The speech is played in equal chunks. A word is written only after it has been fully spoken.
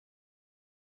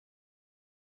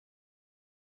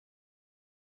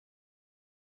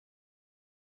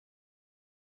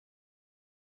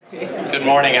Good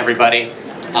morning, everybody.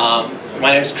 My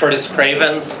name is Curtis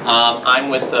Cravens. I'm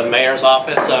with the Mayor's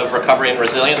Office of Recovery and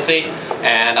Resiliency,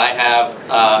 and I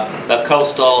have the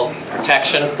Coastal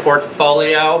Protection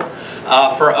Portfolio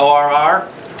for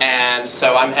ORR, and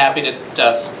so I'm happy to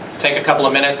just take a couple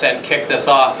of minutes and kick this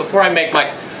off. Before I make my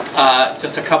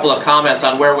just a couple of comments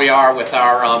on where we are with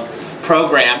our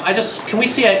program, can we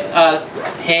see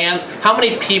hands? How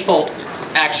many people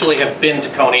actually have been to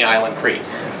Coney Island Creek?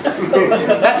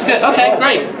 That's good. Okay,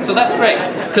 great. So that's great,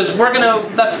 because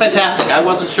that's fantastic. I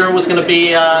wasn't sure it was gonna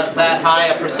be that high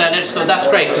a percentage, so that's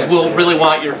great, because we'll really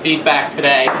want your feedback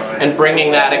today and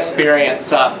bringing that experience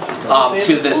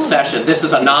to this session. This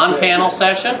is a non-panel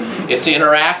session. It's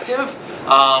interactive,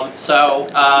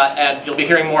 and you'll be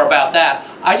hearing more about that.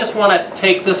 I just want to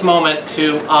take this moment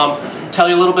to tell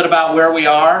you a little bit about where we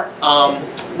are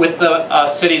with the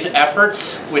city's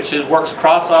efforts, which works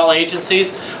across all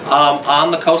agencies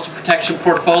on the coastal protection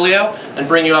portfolio, and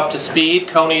bring you up to speed.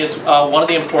 Coney is one of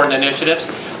the important initiatives.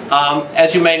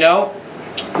 As you may know,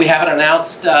 we haven't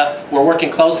announced, we're working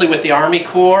closely with the Army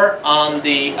Corps on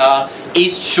the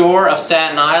east shore of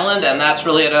Staten Island, and that's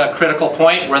really at a critical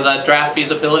point where the draft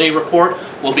feasibility report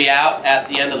will be out at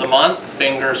the end of the month,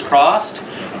 fingers crossed.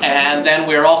 And then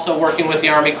we're also working with the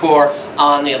Army Corps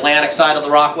on the Atlantic side of the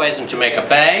Rockaways in Jamaica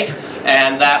Bay,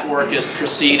 and that work is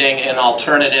proceeding in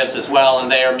alternatives as well,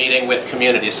 and they are meeting with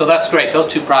communities. So that's great. Those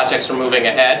two projects are moving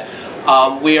ahead.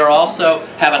 We are also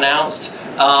have announced,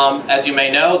 as you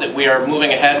may know, that we are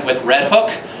moving ahead with Red Hook.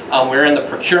 We're in the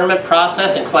procurement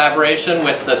process in collaboration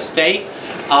with the state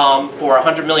for a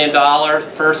 $100 million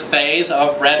first phase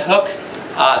of Red Hook.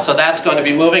 So that's going to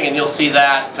be moving, and you'll see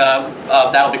that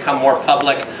that'll become more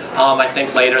public, I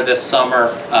think, later this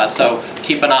summer. So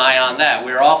keep an eye on that.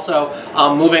 We're also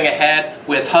moving ahead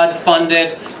with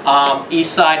HUD-funded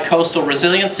East Side Coastal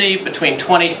Resiliency between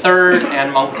 23rd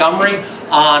and Montgomery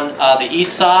on the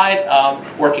east side,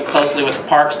 working closely with the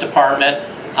Parks Department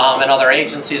and other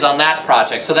agencies on that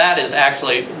project. So that is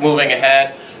actually moving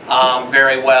ahead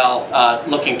very well,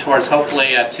 looking towards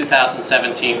hopefully a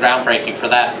 2017 groundbreaking for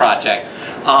that project.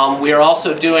 We are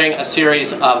also doing a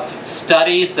series of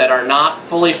studies that are not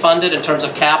fully funded in terms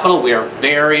of capital. We are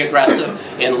very aggressive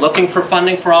in looking for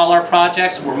funding for all our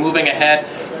projects. We're moving ahead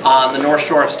on the North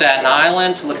Shore of Staten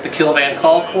Island to look at the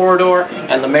Kill-Van-Kull corridor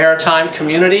and the maritime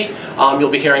community. You'll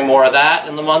be hearing more of that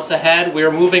in the months ahead.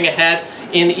 We're moving ahead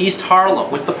in East Harlem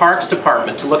with the Parks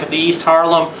Department to look at the East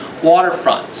Harlem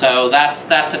waterfront. So that's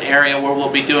an area where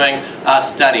we'll be doing a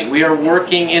study. We are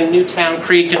working in Newtown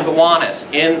Creek and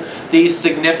Gowanus in these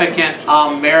significant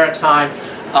maritime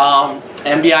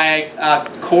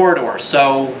MBIA corridors.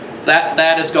 So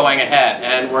that is going ahead,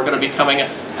 and we're going to be coming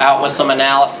out with some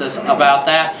analysis about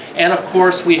that. And of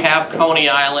course, we have Coney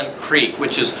Island Creek,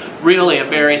 which is really a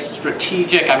very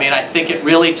strategic, I think it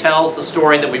really tells the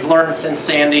story that we've learned since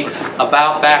Sandy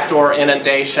about backdoor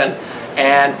inundation.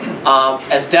 And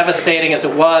as devastating as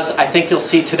it was, I think you'll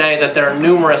see today that there are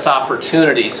numerous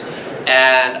opportunities.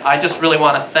 And I just really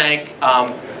want to thank,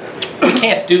 we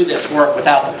can't do this work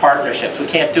without the partnerships. We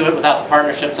can't do it without the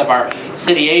partnerships of our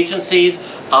city agencies,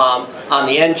 on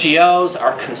the NGOs,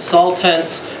 our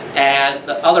consultants, and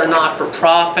the other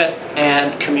not-for-profits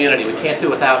and community. We can't do it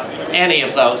without any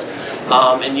of those,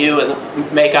 and you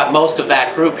make up most of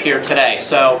that group here today.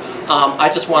 So I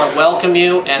just want to welcome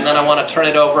you, and then I want to turn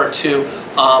it over to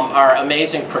our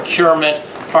amazing procurement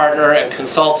partner and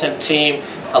consultant team,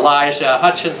 Elijah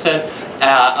Hutchinson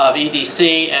of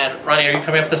EDC, and Ronnie, are you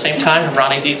coming up at the same time?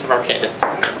 Ronnie Dietz of Arcadis.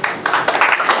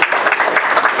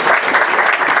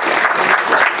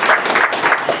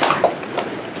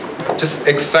 Just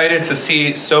excited to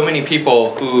see so many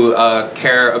people who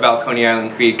care about Coney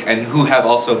Island Creek and who have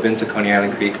also been to Coney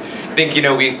Island Creek. I think,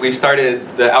 we started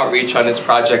the outreach on this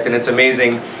project, and it's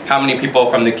amazing how many people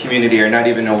from the community are not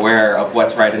even aware of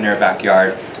what's right in their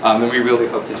backyard. And we really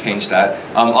hope to change that.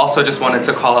 Also just wanted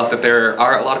to call out that there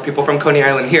are a lot of people from Coney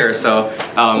Island here, so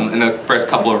in the first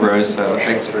couple of rows, so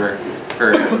thanks for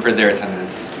their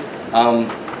attendance.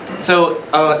 So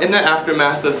in the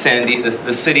aftermath of Sandy,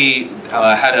 the city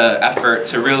had an effort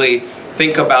to really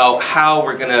think about how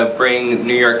we're going to bring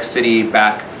New York City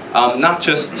back, not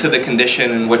just to the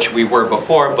condition in which we were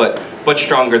before, but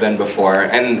stronger than before.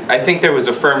 And I think there was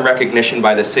a firm recognition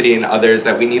by the city and others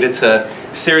that we needed to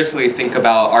seriously think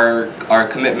about our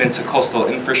commitment to coastal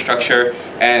infrastructure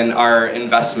and our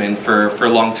investment for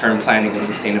long-term planning and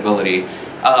sustainability.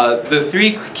 The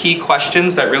three key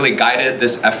questions that really guided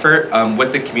this effort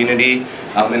with the community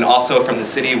and also from the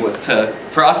city was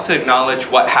for us to acknowledge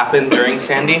what happened during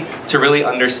Sandy, to really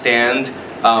understand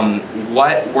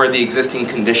what were the existing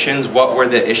conditions, what were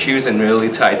the issues, and really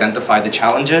to identify the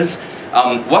challenges.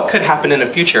 What could happen in the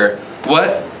future?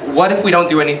 What if we don't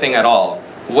do anything at all?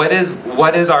 What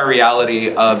is our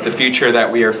reality of the future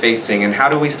that we are facing, and how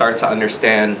do we start to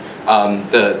understand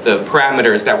the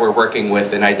parameters that we're working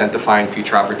with in identifying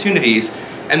future opportunities?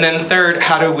 And then third,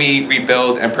 how do we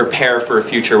rebuild and prepare for a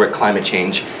future with climate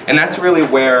change? And that's really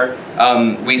where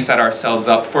we set ourselves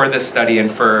up for this study and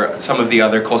for some of the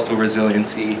other coastal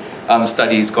resiliency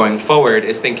studies going forward,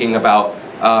 is thinking about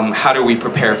how do we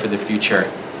prepare for the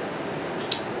future.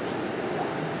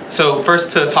 So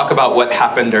first, to talk about what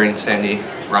happened during Sandy,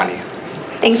 Ronnie.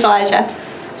 Thanks, Elijah.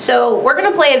 So we're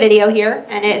going to play a video here,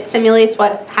 and it simulates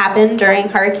what happened during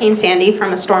Hurricane Sandy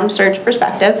from a storm surge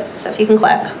perspective. So if you can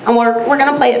click. And we're going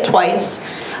to play it twice.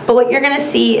 But what you're going to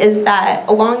see is that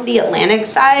along the Atlantic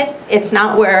side, it's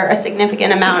not where a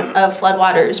significant amount of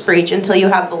floodwaters breach until you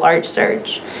have the large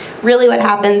surge. Really what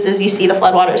happens is you see the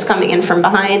floodwaters coming in from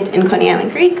behind in Coney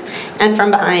Island Creek and from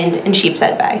behind in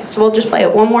Sheepshead Bay. So we'll just play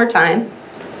it one more time.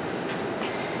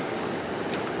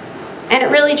 And it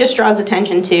really just draws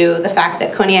attention to the fact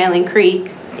that Coney Island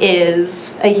Creek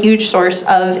is a huge source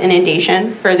of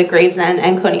inundation for the Gravesend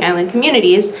and Coney Island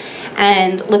communities,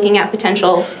 and looking at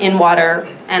potential in water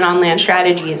and on land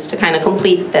strategies to kind of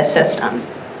complete this system.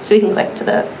 So we can click to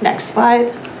the next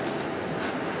slide.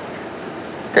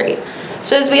 Great.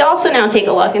 So as we also now take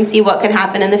a look and see what could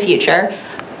happen in the future,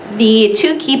 the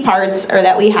two key parts are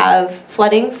that we have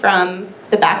flooding from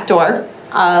the back door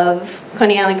of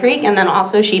Coney Island Creek and then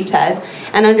also Sheepshead,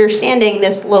 and understanding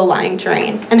this low-lying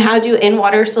terrain and how do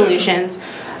in-water solutions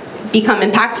become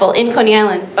impactful in Coney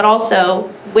Island, but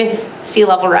also with sea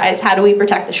level rise, how do we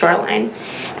protect the shoreline?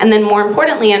 And then more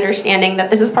importantly, understanding that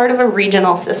this is part of a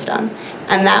regional system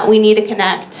and that we need to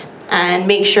connect and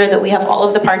make sure that we have all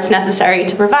of the parts necessary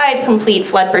to provide complete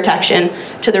flood protection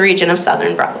to the region of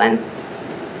southern Brooklyn.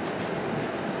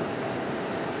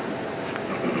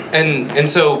 And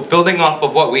so building off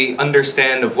of what we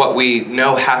understand of what we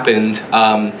know happened,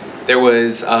 there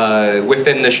was,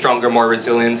 within the stronger, more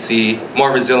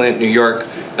resilient New York,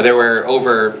 there were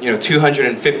over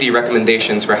 250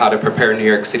 recommendations for how to prepare New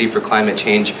York City for climate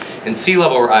change and sea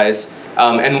level rise.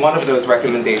 And one of those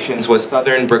recommendations was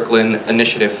Southern Brooklyn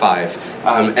Initiative 5.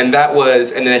 And that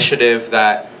was an initiative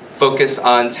that focused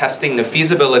on testing the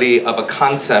feasibility of a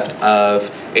concept of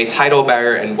a tidal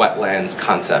barrier and wetlands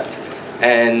concept.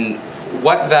 And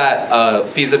what that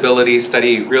feasibility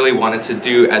study really wanted to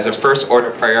do as a first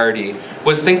order priority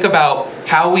was think about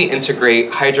how we integrate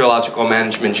hydrological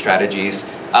management strategies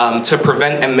to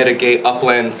prevent and mitigate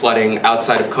upland flooding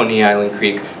outside of Coney Island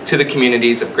Creek to the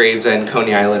communities of Gravesend,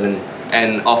 Coney Island,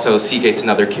 and also Seagate's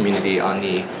another community on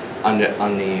the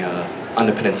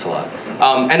peninsula.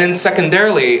 And then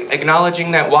secondarily, acknowledging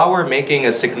that while we're making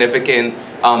a significant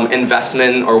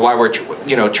investment, or while we're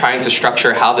trying to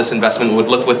structure how this investment would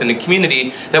look within the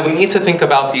community, that we need to think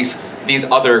about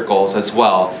these other goals as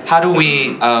well. How do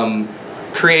we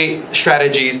create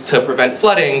strategies to prevent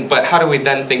flooding, but how do we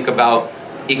then think about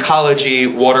ecology,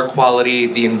 water quality,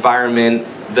 the environment,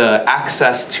 the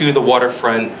access to the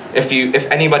waterfront? If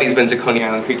anybody's been to Coney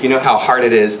Island Creek, you know how hard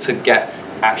it is to get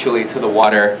actually to the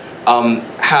water.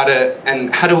 How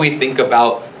do we think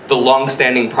about the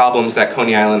long-standing problems that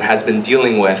Coney Island has been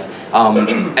dealing with,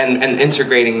 and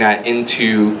integrating that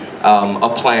into a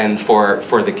plan for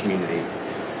the community?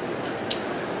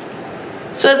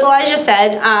 So as Elijah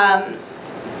said,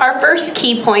 our first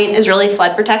key point is really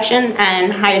flood protection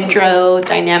and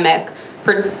hydrologic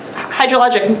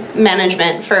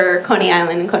management for Coney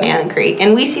Island and Coney Island Creek.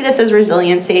 And we see this as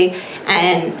resiliency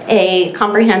and a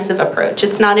comprehensive approach.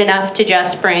 It's not enough to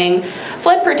just bring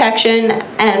flood protection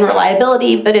and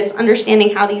reliability, but it's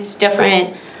understanding how these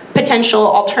different potential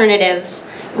alternatives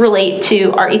relate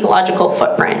to our ecological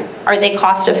footprint. Are they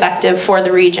cost effective for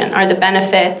the region? Are the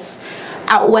benefits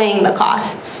outweighing the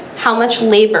costs? How much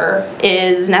labor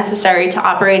is necessary to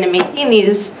operate and maintain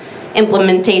these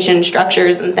implementation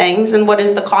structures and things, and what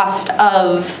is the cost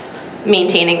of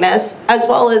maintaining this, as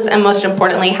well as, and most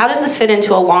importantly, how does this fit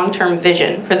into a long-term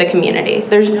vision for the community?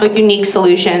 There's no unique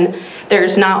solution.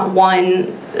 There's not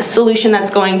one solution that's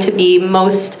going to be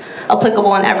most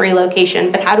applicable in every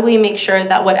location, but how do we make sure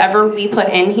that whatever we put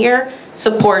in here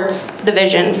supports the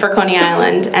vision for Coney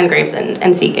Island and Gravesend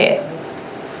and Seagate?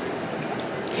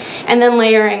 And then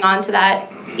layering onto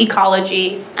that,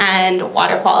 ecology, and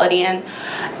water quality. And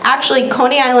actually,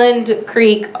 Coney Island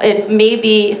Creek, it may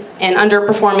be an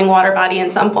underperforming water body in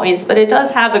some points, but it does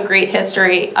have a great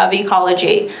history of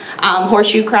ecology.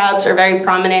 Horseshoe crabs are very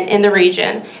prominent in the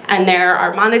region, and there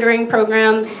are monitoring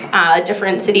programs.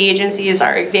 Different city agencies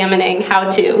are examining how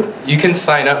to. You can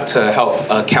sign up to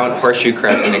help count horseshoe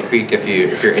crabs in a creek if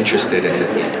you're interested in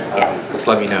it. Just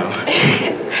let me know.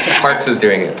 Parks is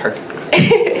doing it. Parks is doing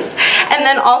it. And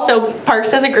then also,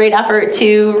 Parks has a great effort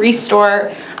to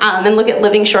restore and look at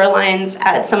living shorelines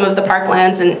at some of the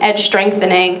parklands and edge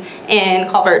strengthening in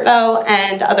Culvert Bow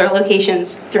and other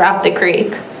locations throughout the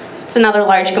creek. So it's another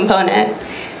large component.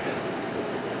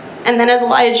 And then, as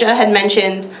Elijah had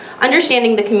mentioned,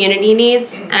 understanding the community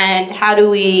needs and how do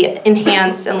we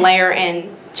enhance and layer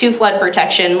in to flood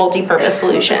protection multi-purpose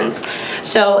solutions.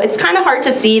 So it's kind of hard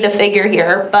to see the figure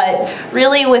here, but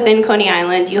really within Coney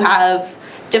Island you have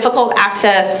difficult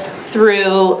access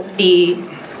through the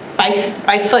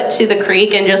by foot to the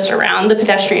creek and just around. The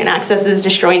pedestrian access is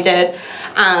disjointed.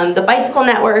 The bicycle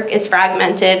network is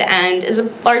fragmented and is a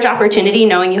large opportunity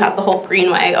knowing you have the whole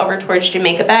greenway over towards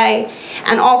Jamaica Bay.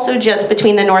 And also just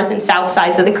between the north and south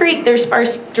sides of the creek, there's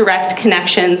sparse direct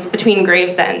connections between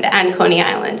Gravesend and Coney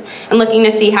Island. And looking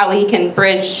to see how we can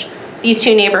bridge these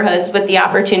two neighborhoods with the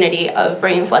opportunity of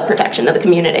bringing flood protection to the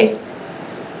community.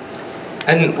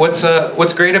 And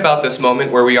what's great about this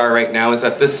moment where we are right now is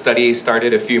that this study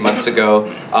started a few months ago.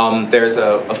 There's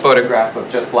a photograph of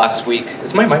just last week.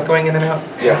 Is my mic going in and out?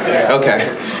 Yes. Okay.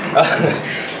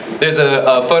 There's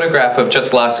a photograph of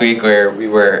just last week where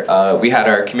we had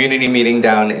our community meeting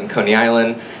down in Coney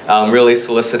Island, really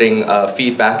soliciting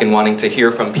feedback and wanting to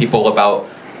hear from people about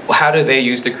how do they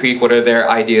use the creek, what are their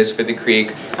ideas for the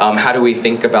creek, how do we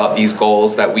think about these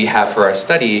goals that we have for our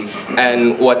study.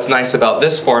 And what's nice about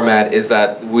this format is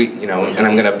that we, and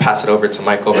I'm going to pass it over to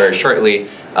Michael very shortly,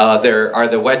 there are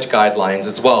the WEDG guidelines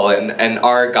as well, and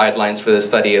our guidelines for the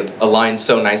study align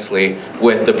so nicely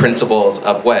with the principles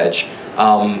of WEDG.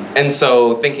 And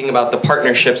so thinking about the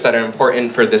partnerships that are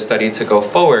important for this study to go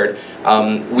forward,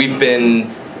 we've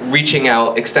been reaching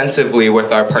out extensively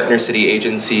with our partner city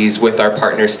agencies, with our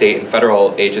partner state and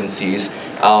federal agencies,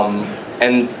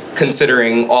 and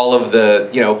considering all of the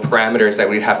parameters that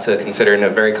we'd have to consider in a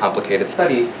very complicated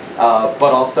study,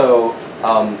 but also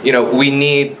we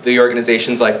need the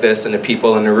organizations like this and the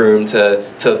people in the room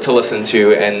to listen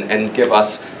to and give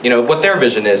us what their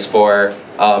vision is for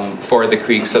the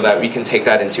creek, so that we can take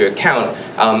that into account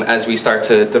as we start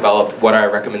to develop what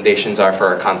our recommendations are for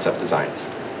our concept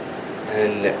designs.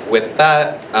 And with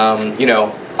that,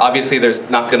 obviously there's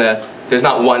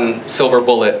not one silver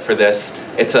bullet for this.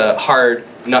 It's a hard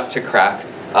nut to crack.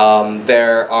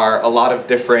 There are a lot of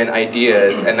different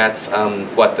ideas, and that's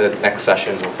what the next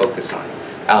session will focus on.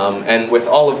 And with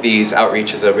all of these,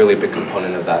 outreach is a really big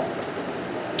component of that.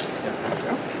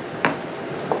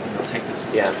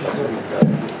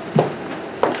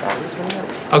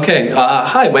 Okay,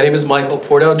 hi, my name is Michael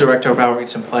Porto, Director of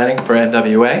Outreach and Planning for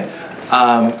NWA.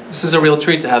 This is a real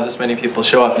treat to have this many people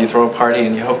show up. You throw a party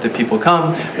and you hope that people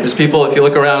come. There's people, if you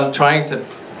look around, trying to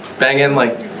bang in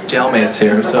like jailmates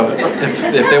here. So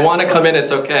if they want to come in,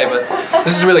 it's okay, but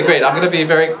this is really great. I'm going to be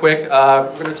very quick.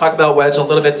 We're going to talk about WEDG a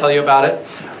little bit, tell you about it.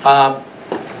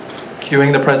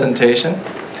 Cueing the presentation.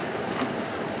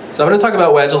 So I'm going to talk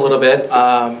about WEDG a little bit.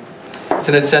 It's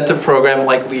an incentive program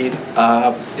like LEAD.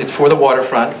 It's for the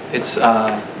waterfront. It's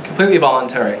completely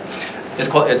voluntary.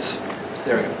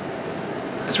 There we go.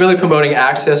 It's really promoting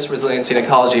access, resiliency, and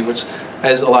ecology, which,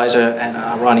 as Elijah and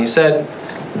Ronnie said,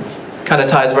 kind of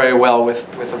ties very well with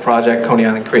the project Coney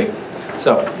Island Creek.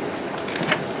 So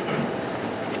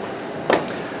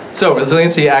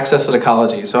resiliency, access, and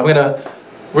ecology. So we're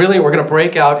going to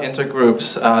break out into groups.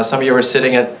 Some of you are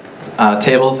sitting at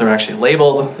tables. They're actually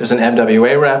labeled. There's an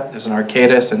MWA rep, there's an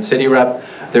Arcadis and city rep.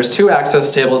 There's 2 access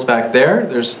tables back there.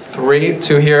 There's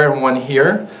 2 here and 1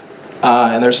 here.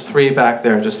 And there's 3 back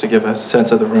there, just to give a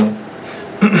sense of the room.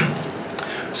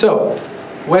 So,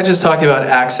 WEDG is talking about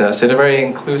access in a very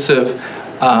inclusive,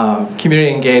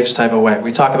 community-engaged type of way.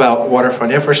 We talk about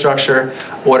waterfront infrastructure,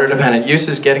 water-dependent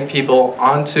uses, getting people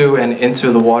onto and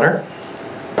into the water.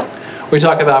 We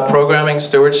talk about programming,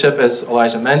 stewardship, as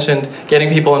Elijah mentioned, getting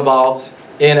people involved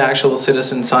in actual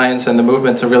citizen science and the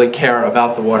movement to really care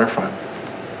about the waterfront.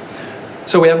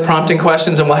 So we have prompting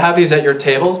questions, and we'll have these at your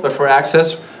tables, but for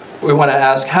access, we want to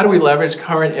ask, how do we leverage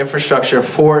current infrastructure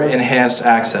for enhanced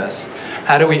access?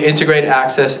 How do we integrate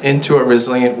access into a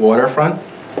resilient waterfront?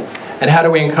 And how do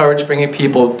we encourage bringing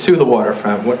people to the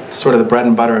waterfront? What's sort of the bread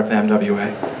and butter of the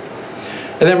MWA?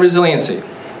 And then resiliency.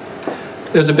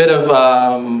 There's a bit of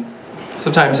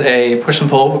sometimes a push and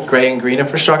pull gray and green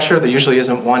infrastructure. There usually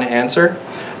isn't one answer,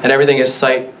 and everything is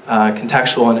site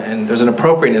contextual, and there's an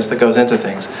appropriateness that goes into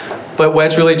things. But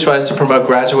WEDG really tries to promote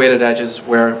graduated edges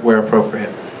where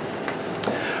appropriate.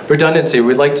 Redundancy,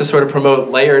 we'd like to sort of promote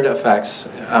layered effects.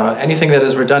 Anything that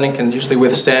is redundant can usually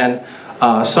withstand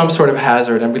some sort of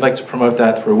hazard, and we'd like to promote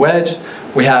that through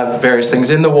WEDG. We have various things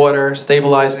in the water,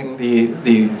 stabilizing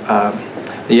the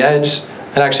edge,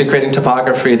 and actually creating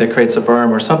topography that creates a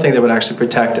berm or something that would actually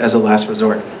protect as a last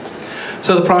resort.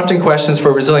 So the prompting questions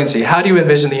for resiliency: how do you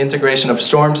envision the integration of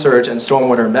storm surge and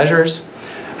stormwater measures?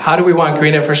 How do we want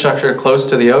green infrastructure close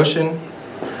to the ocean?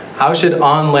 How should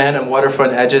on-land and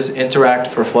waterfront edges interact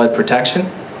for flood protection?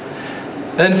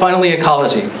 And then finally,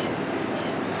 ecology.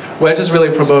 WEDG is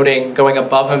really promoting going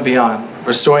above and beyond,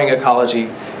 restoring ecology,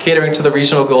 catering to the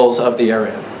regional goals of the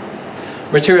area.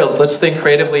 Materials, let's think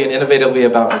creatively and innovatively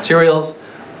about materials.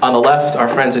 On the left, our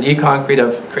friends at eConcrete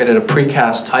have created a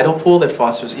precast tidal pool that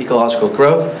fosters ecological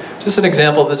growth. Just an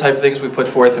example of the type of things we put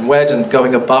forth in WEDG and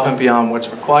going above and beyond what's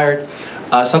required.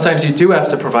 Sometimes you do have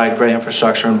to provide gray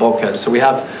infrastructure and bulkheads. So we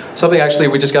have something, actually,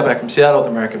 we just got back from Seattle, the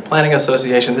American Planning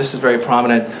Association. This is very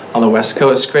prominent on the West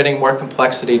Coast, creating more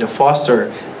complexity to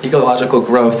foster ecological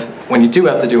growth when you do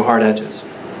have to do hard edges.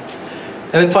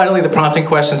 And then finally, the prompting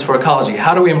questions for ecology.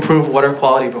 How do we improve water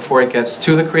quality before it gets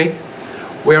to the creek?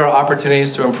 Where are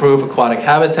opportunities to improve aquatic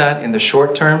habitat in the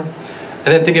short term? And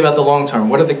then thinking about the long term.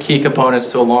 What are the key components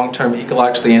to a long-term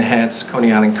ecologically enhanced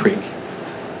Coney Island Creek?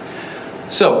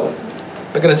 So,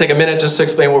 I'm going to take a minute just to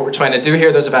explain what we're trying to do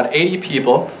here. There's about 80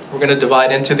 people. We're going to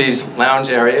divide into these lounge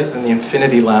areas in the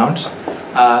Infinity Lounge.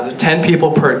 There are 10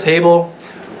 people per table.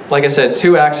 Like I said,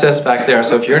 2 access back there.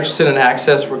 So if you're interested in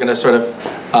access, we're going to sort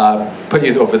of put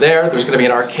you over there. There's going to be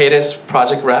an Arcadis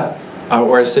project rep,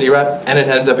 or a city rep, and an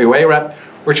NWA rep.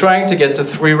 We're trying to get to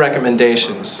 3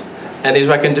 recommendations. And these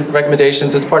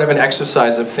recommendations, it's part of an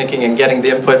exercise of thinking and getting the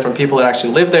input from people that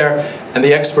actually live there and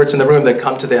the experts in the room that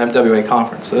come to the MWA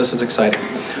conference. So this is exciting.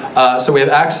 So we have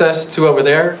access 2 over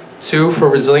there, 2 for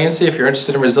resiliency. If you're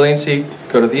interested in resiliency,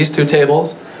 go to these 2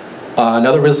 tables.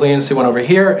 Another resiliency one over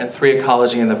here, and 3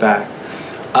 ecology in the back.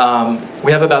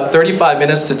 We have about 35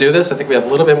 minutes to do this. I think we have a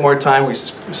little bit more time. We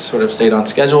sort of stayed on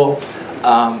schedule.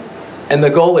 And the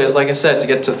goal is, like I said, to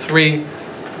get to 3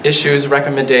 issues,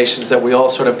 recommendations that we all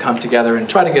sort of come together and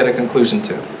try to get a conclusion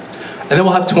to. And then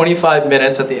we'll have 25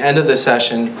 minutes at the end of the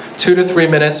session, 2 to 3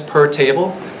 minutes per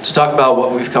table, to talk about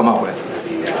what we've come up with.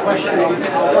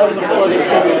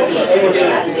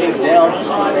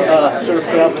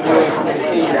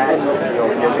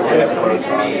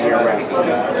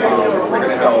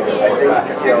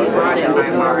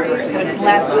 It's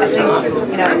less, I think,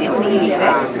 it's an easy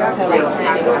fix to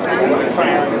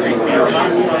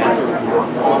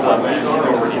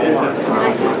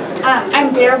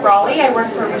I'm Dare Brawley. I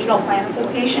work for Regional Plan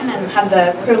Association and have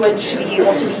the privilege to be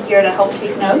able to be here to help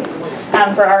take notes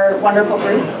for our wonderful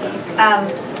group.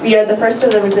 We are the first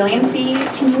of the resiliency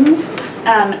teams,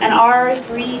 and our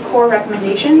 3 core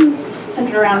recommendations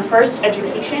centered around first,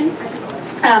 education,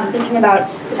 thinking about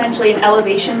potentially an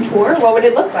elevation tour. What would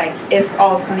it look like if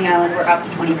all of Coney Island were up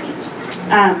to 20 feet?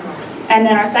 And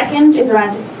then our second is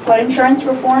around flood insurance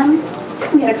reform.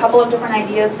 We had a couple of different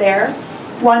ideas there.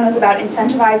 One was about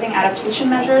incentivizing adaptation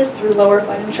measures through lower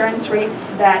flood insurance rates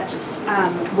that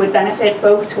would benefit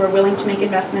folks who are willing to make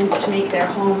investments to make their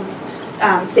homes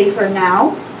safer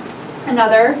now.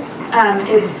 Another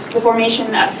is the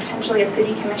formation of potentially a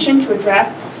city commission to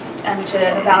address and to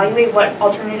evaluate what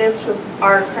alternatives to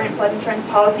our current flood insurance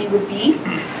policy would be.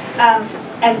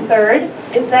 And third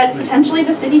is that potentially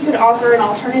the city could offer an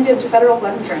alternative to federal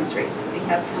flood insurance rates. I think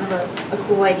that's kind of a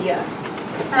cool idea.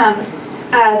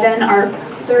 Then our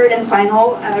third and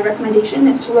final recommendation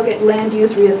is to look at land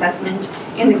use reassessment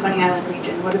in the Coney Island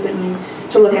region. What does it mean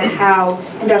to look at how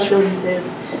industrial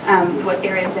uses, what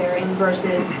areas they're in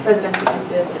versus residential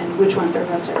uses, and which ones are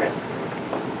most at risk.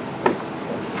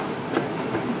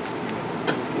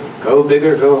 Go big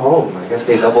or go home. I guess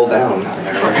they double down.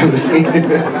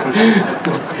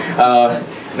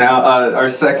 Now, our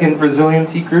second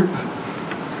resiliency group.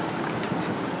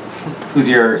 Who's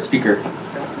your speaker?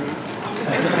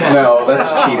 No,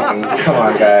 that's cheating. Come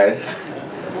on, guys.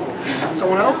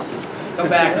 Someone else? Come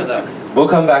back to them. We'll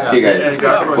come back to you guys.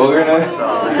 We're gonna.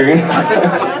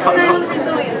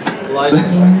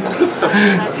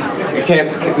 You can't.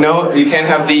 No, you can't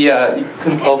have the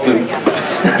consultants.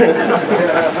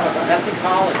 That's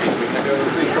ecology.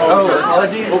 Oh,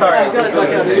 ecology? Sorry. She's gonna talk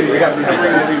about too. We got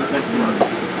resiliency next month.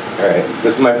 All right.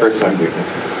 This is my first time doing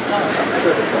this.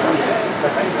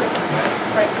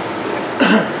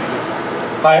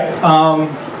 Hi.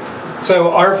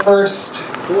 So our first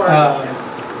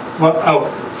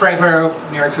Frank Vero,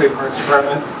 New York City Parks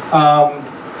Department.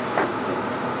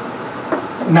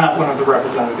 Not one of the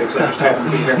representatives, I just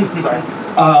happened to be here, sorry.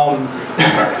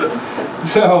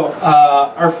 So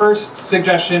our first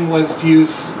suggestion was to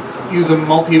use a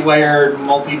multi-layered,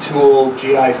 multi-tool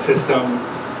GI system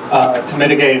to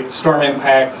mitigate storm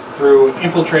impact through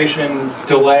infiltration,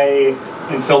 delay,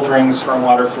 and filtering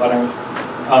stormwater flooding.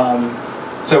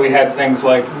 So we had things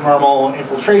like normal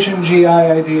infiltration GI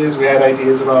ideas, we had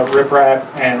ideas about riprap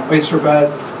and oyster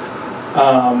beds.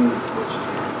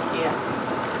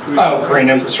 Green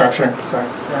infrastructure, sorry.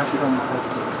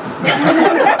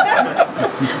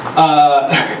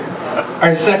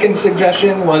 Our second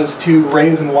suggestion was to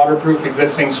raise and waterproof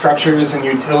existing structures and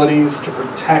utilities to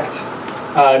protect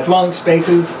dwelling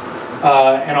spaces,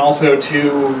 and also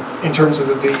to, in terms of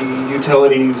the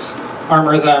utilities,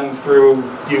 armor them through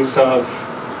use of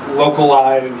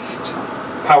localized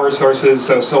power sources,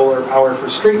 so solar power for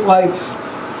street lights,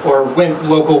 or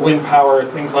local wind power,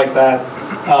 things like that,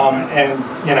 and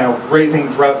raising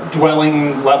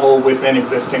dwelling level within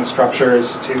existing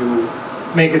structures to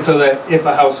make it so that if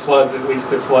a house floods, at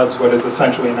least it floods what is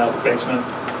essentially now the basement.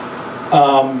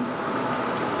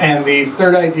 And the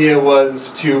third idea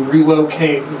was to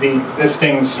relocate the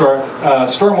existing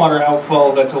stormwater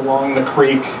outfall that's along the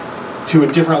creek to a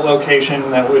different location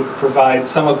that would provide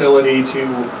some ability to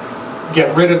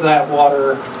get rid of that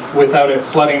water without it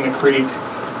flooding the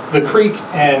creek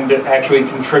and actually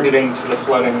contributing to the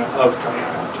flooding of Coney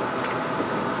Island.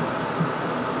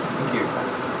 Thank you.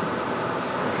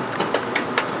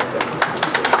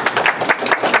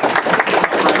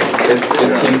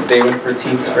 They went for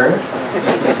Team Spirit?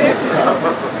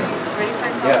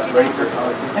 Yeah, ready for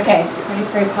ecology. Okay, ready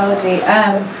for ecology.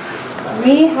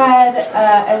 We had,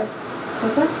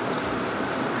 what's that?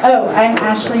 Oh, I'm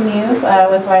Ashley Muse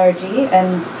with YRG,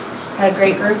 and had a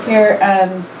great group here.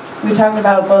 We talked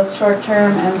about both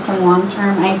short-term and some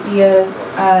long-term ideas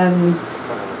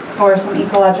for some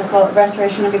ecological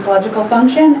restoration of ecological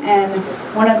function. And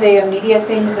one of the immediate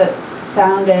things that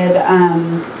sounded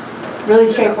really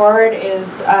straightforward is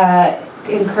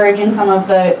encouraging some of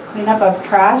the cleanup of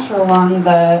trash along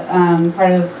the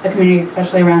part of the community,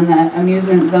 especially around the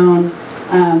amusement zone,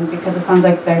 because it sounds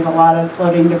like there's a lot of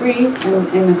floating debris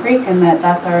in the creek, and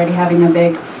that's already having a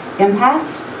big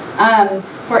impact.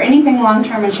 For anything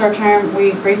long-term and short-term,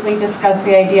 we briefly discussed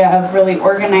the idea of really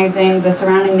organizing the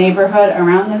surrounding neighborhood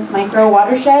around this micro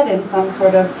watershed in some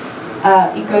sort of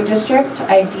eco-district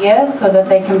idea, so that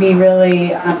they can be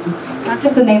really, not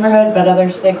just the neighborhood, but other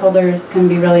stakeholders can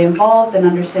be really involved in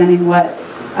understanding what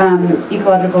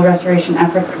ecological restoration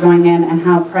efforts are going in and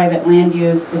how private land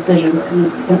use decisions can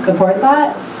support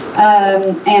that.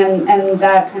 And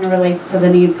that kind of relates to the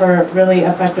need for really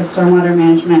effective stormwater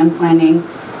management and planning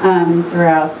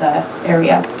throughout the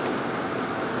area.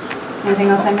 Anything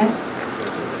else I missed?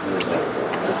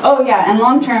 Oh yeah, and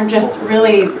long term, just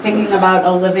really thinking about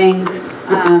a living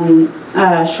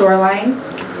shoreline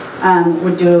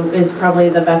is probably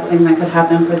the best thing that could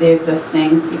happen for the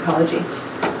existing ecology.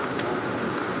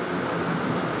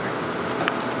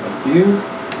 Thank you.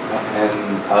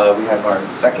 And we have our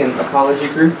second ecology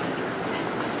group.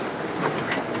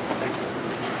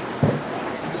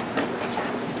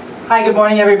 Hi, good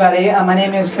morning, everybody. My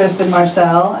name is Kristen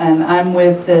Marcel, and I'm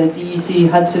with the DEC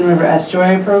Hudson River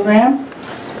Estuary Program.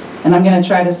 And I'm going to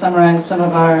try to summarize some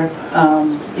of our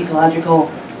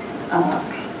ecological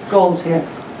goals here.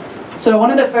 So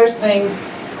one of the first things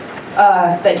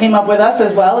that came up with us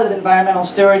as well is environmental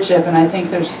stewardship, and I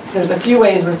think there's a few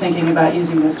ways we're thinking about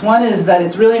using this. One is that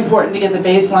it's really important to get the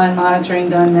baseline monitoring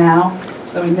done now,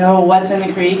 so that we know what's in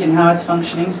the creek and how it's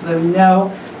functioning, so that we know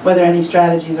whether any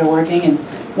strategies are working. And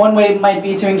one way might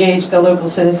be to engage the local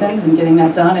citizens and getting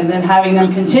that done, and then having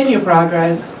them continue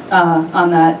progress on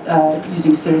that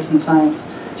using citizen science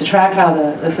to track how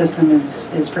the system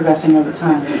is progressing over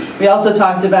time. We also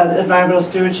talked about environmental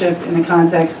stewardship in the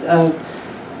context of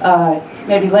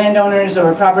maybe landowners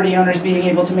or property owners being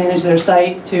able to manage their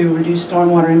site to reduce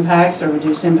stormwater impacts or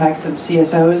reduce impacts of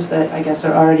CSOs that I guess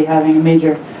are already having a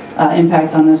major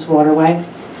impact on this waterway.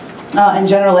 And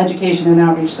general education and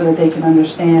outreach so that they can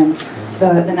understand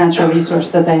the natural resource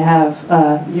that they have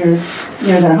near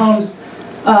their homes.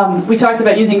 We talked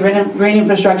about using green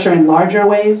infrastructure in larger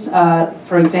ways.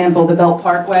 For example, the Belt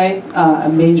Parkway, a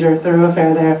major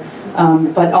thoroughfare there,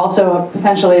 but also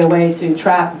potentially a way to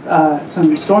trap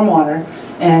some stormwater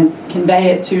and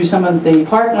convey it to some of the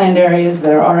parkland areas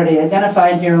that are already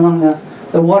identified here along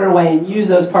the waterway, and use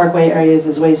those parkway areas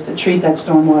as ways to treat that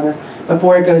stormwater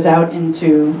before it goes out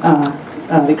into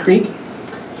the creek.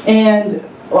 And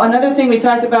Well, another thing we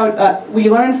talked about, we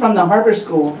learned from the Harbor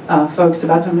School folks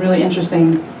about some really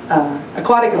interesting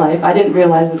aquatic life. I didn't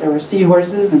realize that there were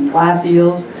seahorses and glass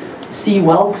eels, sea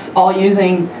whelks, all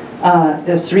using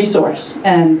this resource.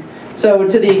 And so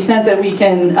to the extent that we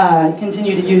can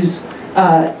continue to use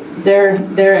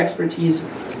their expertise,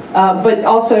 but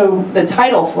also the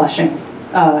tidal flushing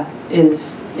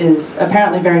is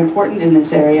apparently very important in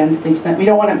this area, and to the extent we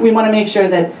want to make sure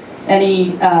that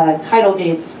any tidal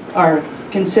gates are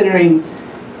considering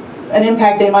an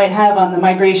impact they might have on the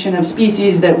migration of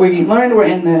species that we learned were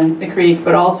in the creek,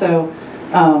 but also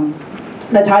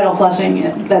the tidal flushing.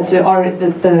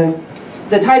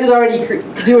 The tide is already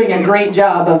doing a great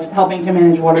job of helping to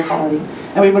manage water quality,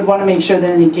 and we would want to make sure that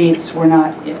any gates were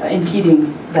not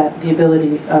impeding the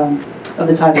ability of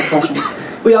the tidal flushing.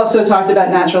 We also talked about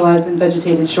naturalized and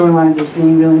vegetated shorelines as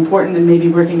being really important, and maybe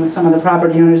working with some of the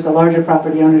property owners, the larger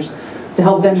property owners, to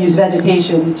help them use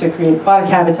vegetation to create aquatic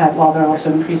habitat while they're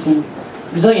also increasing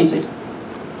resiliency.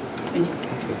 Thank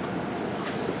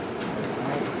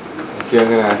you. I'm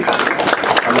going to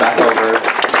come back over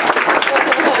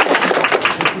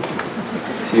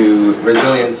to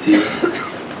resiliency.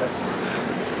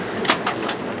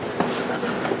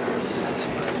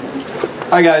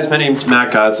 Hi guys, my name's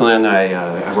Matt Goslin.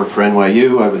 I work for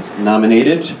NYU. I was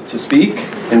nominated to speak,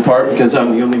 in part because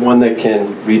I'm the only one that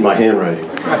can read my handwriting.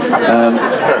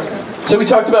 So we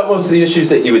talked about most of the issues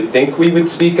that you would think we would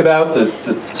speak about, the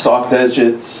soft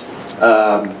edges,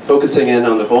 focusing in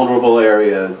on the vulnerable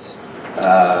areas,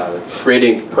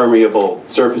 creating permeable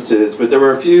surfaces, but there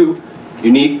were a few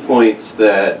unique points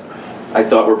that I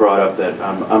thought were brought up that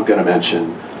I'm going to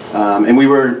mention. And we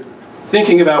were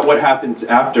thinking about what happens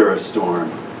after a storm.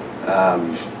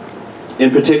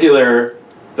 In particular,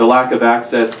 the lack of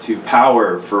access to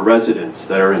power for residents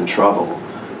that are in trouble.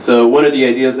 So one of the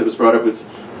ideas that was brought up was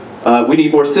we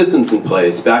need more systems in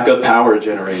place, backup power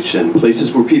generation,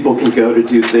 places where people can go to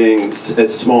do things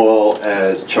as small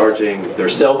as charging their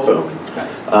cell phone.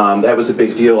 That was a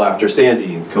big deal after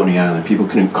Sandy in Coney Island. People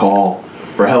couldn't call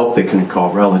for help, they couldn't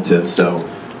call relatives. So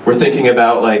we're thinking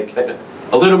about like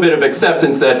a little bit of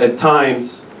acceptance that at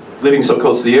times, living so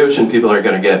close to the ocean, people are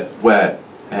going to get wet,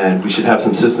 and we should have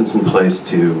some systems in place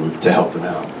to help them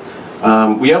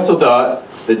out. We also thought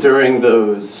that during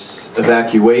those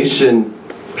evacuation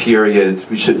periods,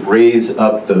 we should raise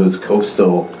up those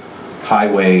coastal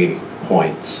highway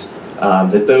points,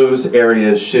 that those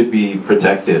areas should be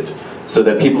protected so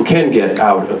that people can get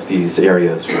out of these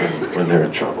areas when they're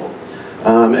in trouble.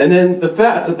 And then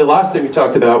the last thing we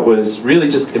talked about was really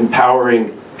just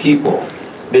empowering people,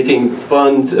 making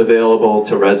funds available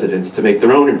to residents to make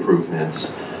their own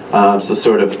improvements. So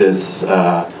sort of this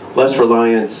less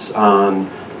reliance on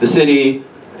the city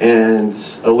and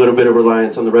a little bit of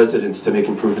reliance on the residents to make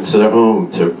improvements to their home,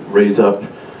 to raise up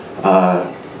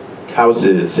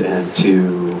houses and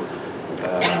to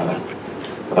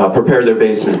prepare their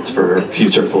basements for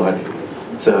future flooding.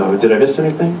 So did I miss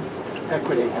anything?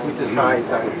 Equity, we decide.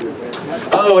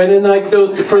 Oh, and then like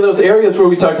for those areas where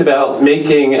we talked about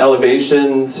making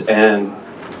elevations and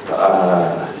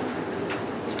I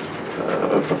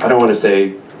don't want to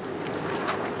say,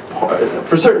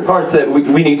 for certain parts that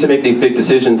we need to make these big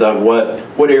decisions on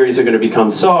what areas are going to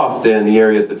become soft and the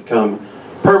areas that become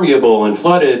permeable and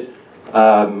flooded,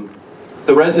 the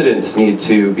residents need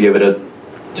to be able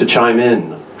to chime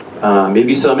in.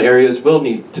 Maybe some areas will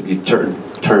need to be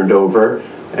turned over,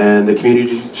 and the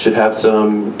community should have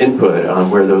some input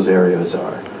on where those areas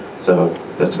are. So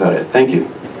that's about it. Thank you.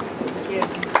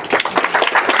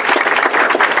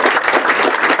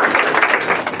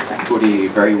 Equity,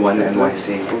 very one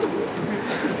NYC.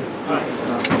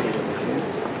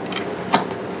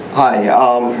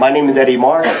 Hi, my name is Eddie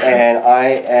Mark, and I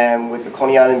am with the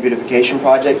Coney Island Beautification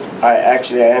Project. I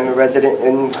actually am a resident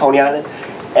in Coney Island,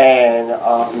 and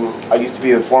I used to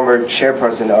be a former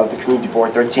chairperson of the Community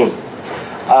Board 13.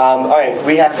 All right,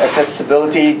 we have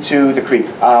accessibility to the creek.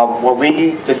 What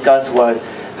we discussed was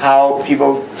how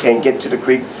people can get to the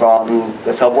creek from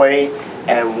the subway,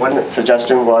 and one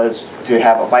suggestion was to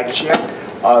have a bike share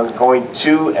going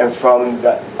to and from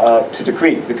to the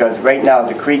creek, because right now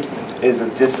the creek is a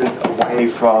distance away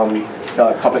from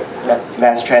the public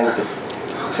mass transit.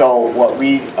 So what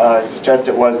we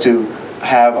suggested was to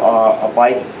have a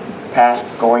bike path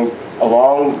going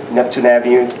along Neptune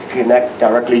Avenue to connect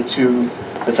directly to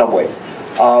the subways.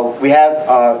 We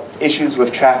have issues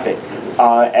with traffic.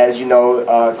 As you know,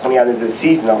 Coney Island is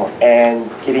seasonal, and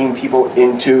getting people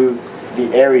into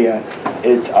the area,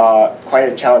 it's quite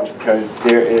a challenge because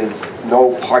there is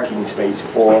no parking space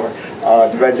for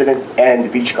the resident and the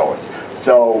beachgoers.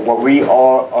 So what we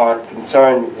all are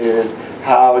concerned is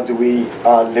how do we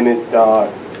limit the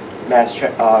mass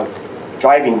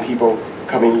driving people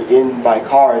coming in by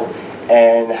cars,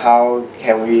 and how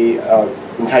can we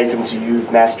entice them to use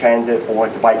mass transit or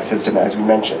the bike system, as we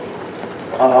mentioned.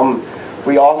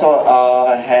 We also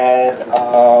had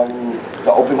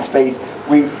the open space.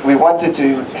 We wanted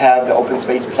to have the open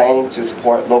space planning to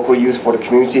support local use for the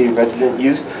community resident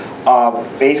use.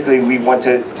 Basically, we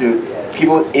wanted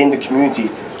people in the community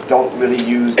don't really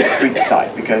use the creek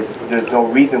side because there's no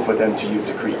reason for them to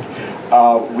use the creek.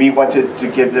 We wanted to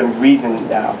give them reason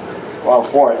now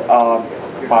for it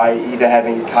by either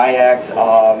having kayaks,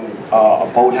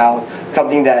 a boathouse,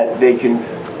 something that they can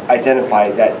identify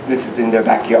that this is in their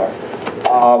backyard.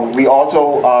 We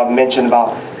also mentioned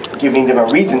about giving them a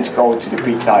reason to go to the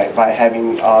creek side by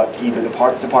having either the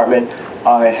Parks Department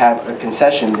have a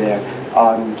concession there,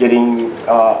 getting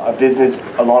a business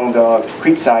along the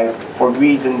creek side for a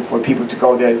reason for people to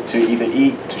go there to either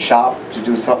eat, to shop, to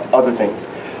do some other things.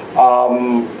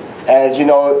 As you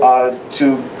know,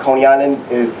 to Coney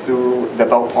Island is through the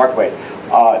Belt Parkway.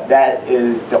 That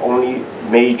is the only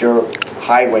major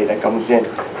highway that comes in.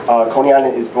 Coney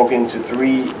Island is broken into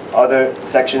 3 other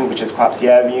sections, which is Cropsey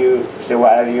Avenue,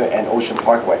 Stillwell Avenue, and Ocean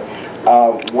Parkway.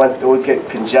 Once those get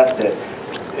congested,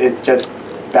 it just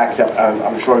backs up.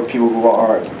 I'm sure people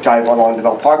who drive along the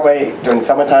Belt Parkway during the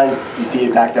summertime, you see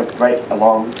it backed up right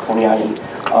along Coney Island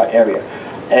area.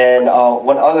 And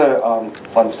one other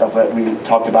fun stuff that we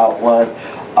talked about was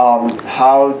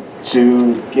how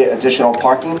to get additional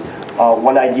parking.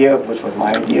 One idea, which was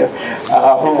my idea,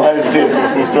 was to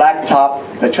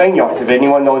blacktop the train yards. If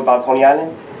anyone knows about Coney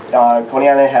Island, Coney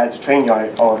Island has a train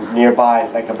yard nearby,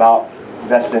 like about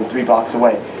less than 3 blocks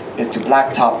away, is to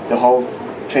blacktop the whole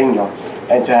train yard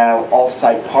and to have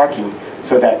off-site parking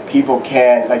so that people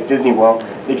can, like Disney World,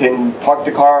 they can park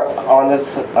the car on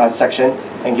this section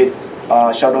and get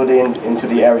shuttled into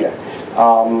the area.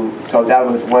 So that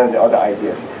was one of the other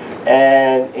ideas.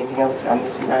 And anything else I'm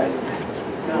missing, guys?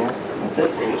 Yeah, that's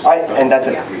it. All right, and that's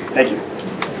it. Thank you.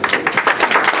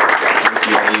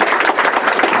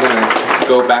 I'm going to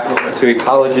go back over to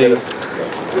ecology.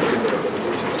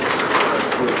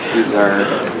 These are...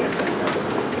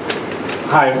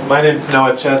 Hi, my name is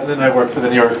Noah Chesnut. I work for the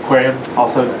New York Aquarium,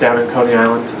 also down in Coney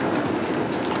Island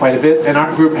quite a bit. And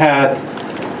our group had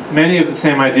many of the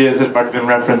same ideas that have already been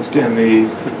referenced in the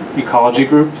ecology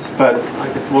groups, but I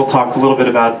guess we'll talk a little bit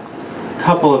about a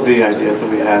couple of the ideas that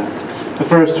we had. The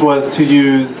first was to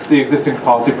use the existing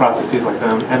policy processes like the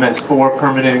MS4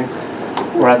 permitting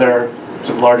or other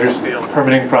sort of larger scale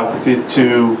permitting processes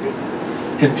to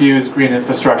infuse green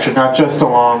infrastructure, not just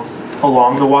along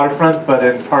the waterfront, but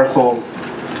in parcels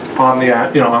on the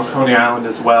on Coney Island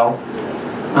as well,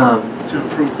 to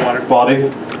improve water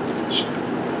quality.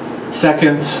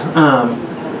 Second,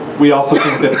 we also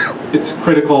think that it's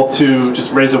critical to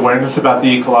just raise awareness about the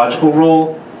ecological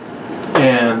role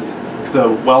and the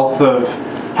wealth of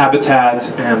habitat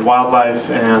and wildlife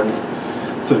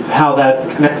and sort of how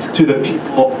that connects to the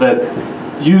people that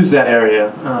use that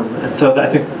area. And so I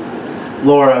think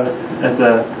Laura, as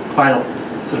the final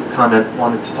sort of comment,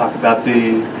 wanted to talk about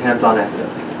the hands-on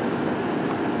access.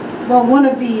 Well, one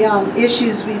of the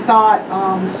issues we thought,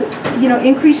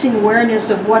 increasing awareness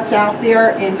of what's out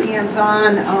there and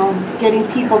hands-on, getting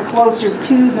people closer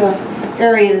to the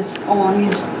areas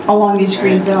along these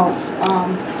green belts,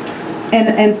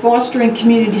 and fostering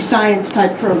community science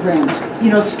type programs.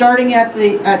 Starting at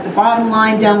the bottom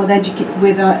line down with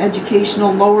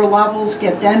educational lower levels,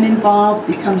 get them involved,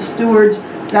 become stewards.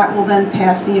 That will then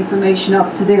pass the information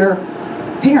up to their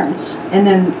parents and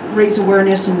then raise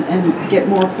awareness and get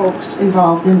more folks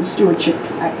involved in stewardship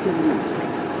activities.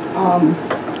 I'm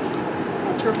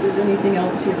not sure if there's anything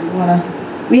else here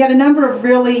we had a number of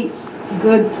really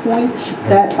good points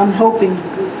that I'm hoping the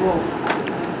group will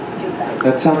take back.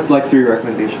 That sounded like 3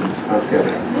 recommendations. That's good.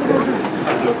 That's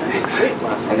good.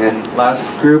 And then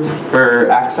last group for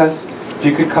access. If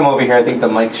you could come over here, I think the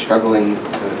mic's struggling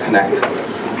to connect.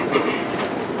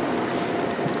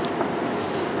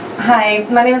 Hi,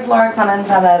 my name is Laura Clemens.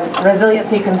 I'm a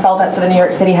resiliency consultant for the New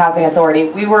York City Housing Authority.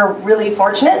 We were really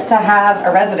fortunate to have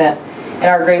a resident in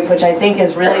our group, which I think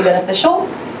is really beneficial.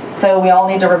 So we all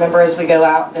need to remember as we go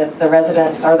out that the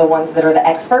residents are the ones that are the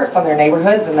experts on their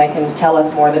neighborhoods, and they can tell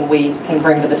us more than we can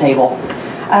bring to the table.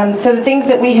 So the things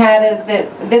that we had is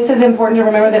that this is important to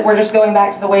remember that we're just going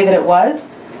back to the way that it was,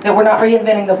 that we're not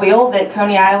reinventing the wheel, that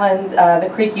Coney Island, the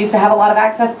creek used to have a lot of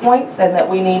access points, and that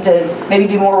we need to maybe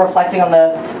do more reflecting on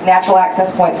the natural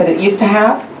access points that it used to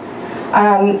have.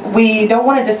 We don't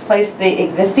want to displace the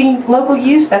existing local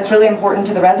use. That's really important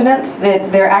to the residents,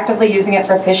 that they're actively using it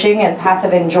for fishing and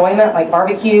passive enjoyment like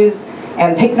barbecues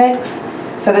and picnics.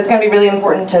 So that's going to be really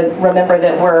important to remember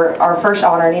that our first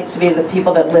honor needs to be the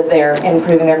people that live there and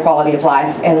improving their quality of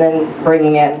life, and then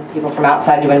bringing in people from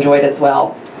outside to enjoy it as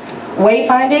well.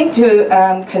 Wayfinding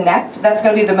to connect, that's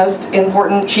going to be the most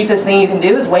important, cheapest thing you can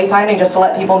do is wayfinding, just to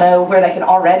let people know where they can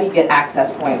already get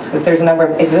access points, because there's a number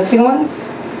of existing ones.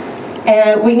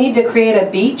 And we need to create a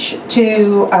beach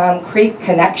to create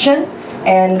connection.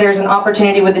 And there's an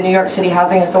opportunity with the New York City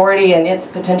Housing Authority and its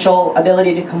potential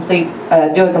ability to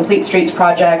do a complete streets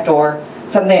project or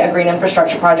a green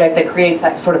infrastructure project that creates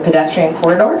that sort of pedestrian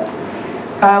corridor.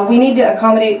 We need to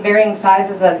accommodate varying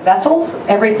sizes of vessels,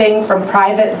 everything from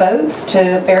private boats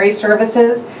to ferry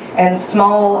services and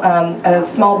small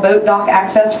boat dock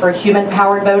access for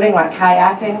human-powered boating like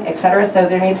kayaking, etc. So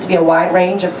there needs to be a wide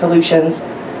range of solutions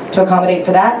to accommodate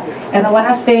for that. And the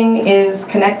last thing is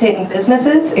connecting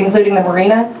businesses, including the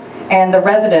marina, and the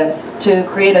residents to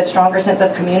create a stronger sense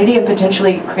of community and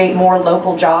potentially create more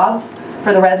local jobs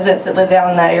for the residents that live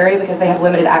down in that area because they have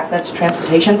limited access to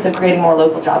transportation, so creating more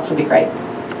local jobs would be great.